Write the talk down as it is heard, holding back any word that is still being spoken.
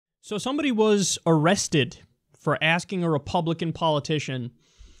So somebody was arrested for asking a Republican politician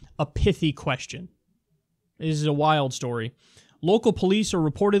a pithy question. This is a wild story. Local police are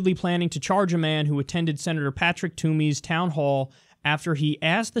reportedly planning to charge a man who attended Senator Patrick Toomey's town hall after he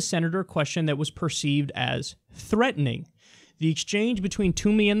asked the senator a question that was perceived as threatening. The exchange between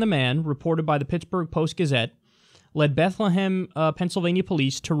Toomey and the man, reported by the Pittsburgh Post-Gazette, led Bethlehem, Pennsylvania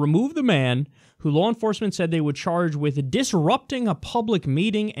police to remove the man, who law enforcement said they would charge with disrupting a public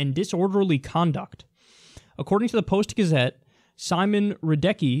meeting and disorderly conduct. According to the Post-Gazette, Simon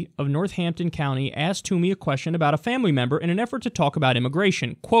Radecki of Northampton County asked Toomey a question about a family member in an effort to talk about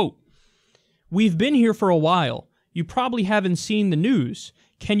immigration. Quote, "We've been here for a while. You probably haven't seen the news.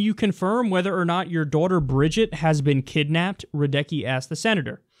 Can you confirm whether or not your daughter Bridget has been kidnapped?" Radecki asked the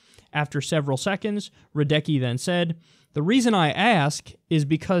senator. After several seconds, Radecki then said, "The reason I ask is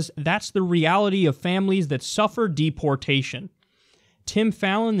because that's the reality of families that suffer deportation." Tim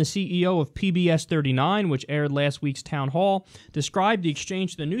Fallon, the CEO of PBS 39, which aired last week's town hall, described the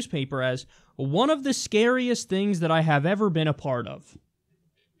exchange to the newspaper as one of the scariest things that I have ever been a part of.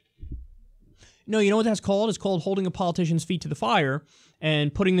 No, you know what that's called? It's called holding a politician's feet to the fire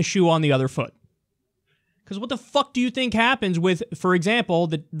and putting the shoe on the other foot. Because what the fuck do you think happens with, for example,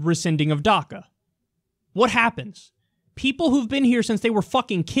 the rescinding of DACA? What happens? People who've been here since they were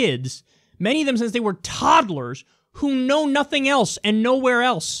fucking kids, many of them since they were toddlers, who know nothing else and nowhere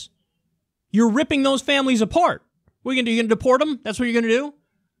else. You're ripping those families apart. What are you going to do? You're going to deport them? That's what you're going to do?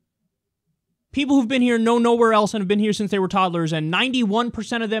 People who've been here know nowhere else and have been here since they were toddlers, and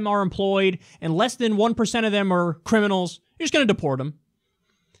 91% of them are employed, and less than 1% of them are criminals. You're just going to deport them.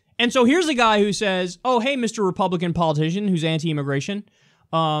 And so here's a guy who says, "Oh, hey, Mr. Republican politician who's anti-immigration,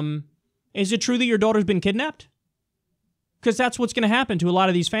 is it true that your daughter's been kidnapped?" Because that's what's going to happen to a lot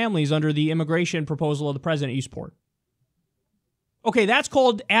of these families under the immigration proposal of the president you support. Okay, that's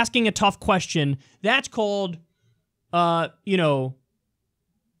called asking a tough question. That's called,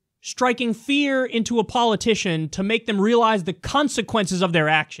 striking fear into a politician to make them realize the consequences of their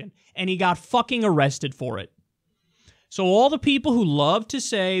action. And he got fucking arrested for it. So all the people who love to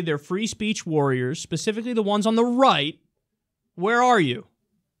say they're free speech warriors, specifically the ones on the right, where are you?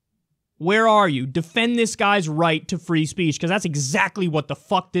 Where are you? Defend this guy's right to free speech, because that's exactly what the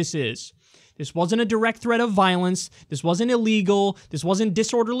fuck this is. This wasn't a direct threat of violence. This wasn't illegal. This wasn't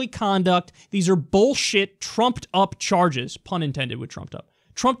disorderly conduct. These are bullshit, trumped-up charges. Pun intended with trumped up.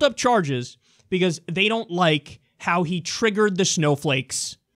 Trumped-up charges because they don't like how he triggered the snowflakes.